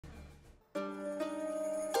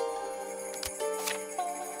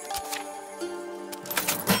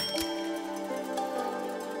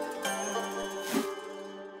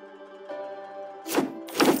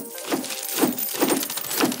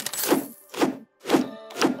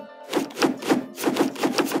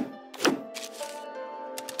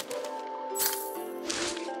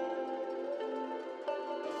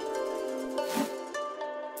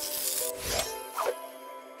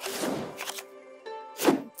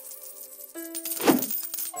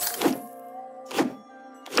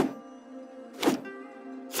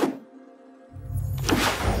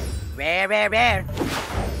Rare, rare, rare.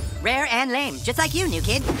 Rare and lame, just like you, new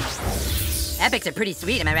kid. Epics are pretty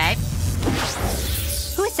sweet, am I right?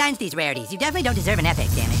 Who assigns these rarities? You definitely don't deserve an epic,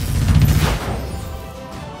 damn it.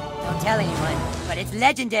 Don't tell anyone, but it's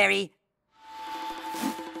legendary.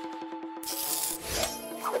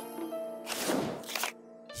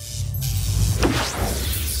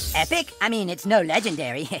 Epic? I mean, it's no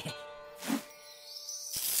legendary.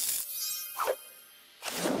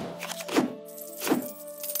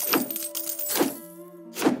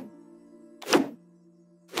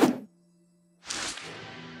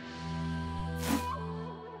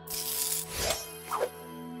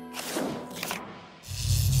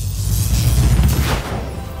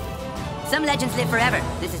 Some legends live forever.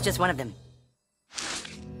 This is just one of them.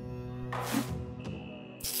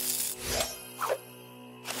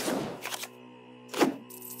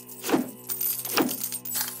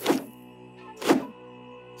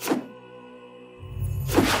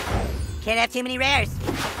 Can't have too many rares.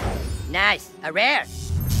 Nice, a rare.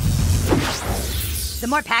 The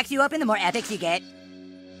more packs you open, the more epics you get.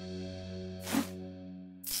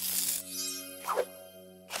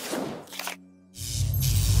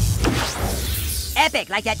 Epic,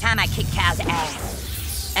 like that time I kicked Cal's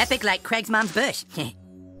ass. Epic like Craig's mom's bush.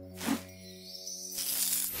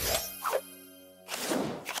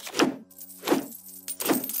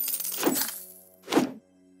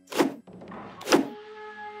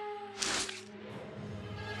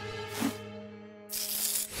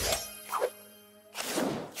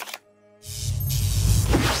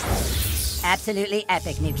 Absolutely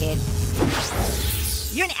epic, new kid.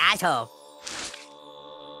 You're an asshole.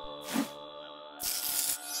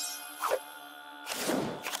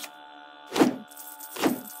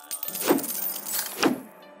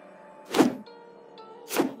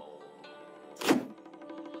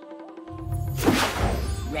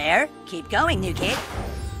 Rare? Keep going, new kid.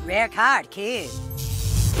 Rare card, cool.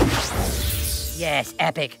 Yes,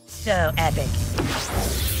 epic. So epic.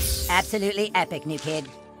 Absolutely epic, new kid.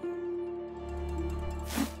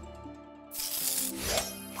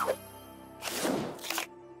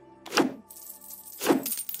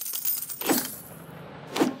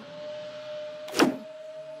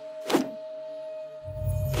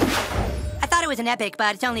 I thought it was an epic,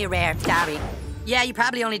 but it's only a rare. Sorry. Yeah, you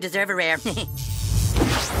probably only deserve a rare.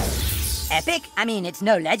 Epic? I mean, it's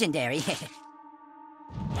no legendary.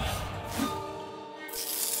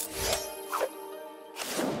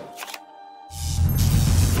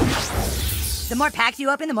 The more packs you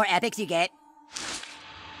open, the more epics you get.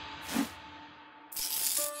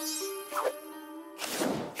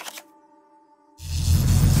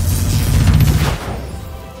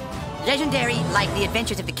 Legendary, like the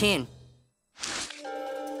Adventures of the Coon.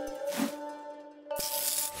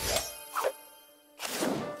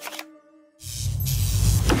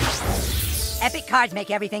 Epic cards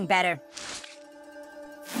make everything better.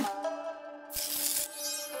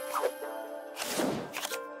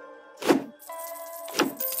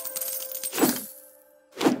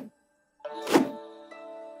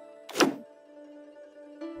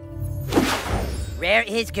 Rare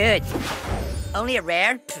is good. Only a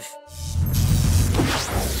rare? Pfft.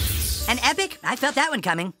 An epic? I felt that one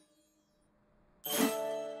coming.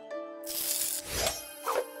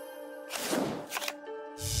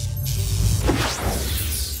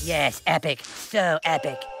 Yes, epic. So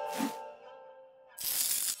epic.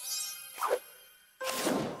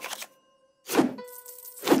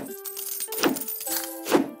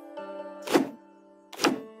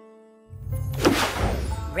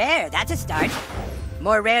 Rare, that's a start.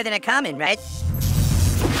 More rare than a common, right?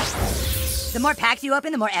 The more packs you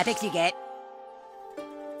open, the more epics you get.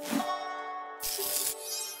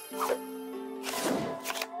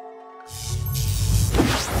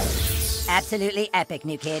 Absolutely epic,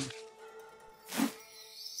 new kid.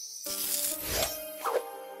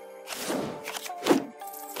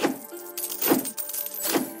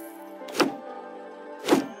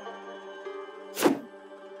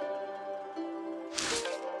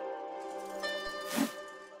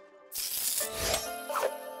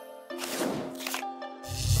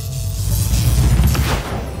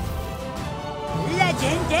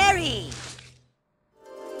 Legendary!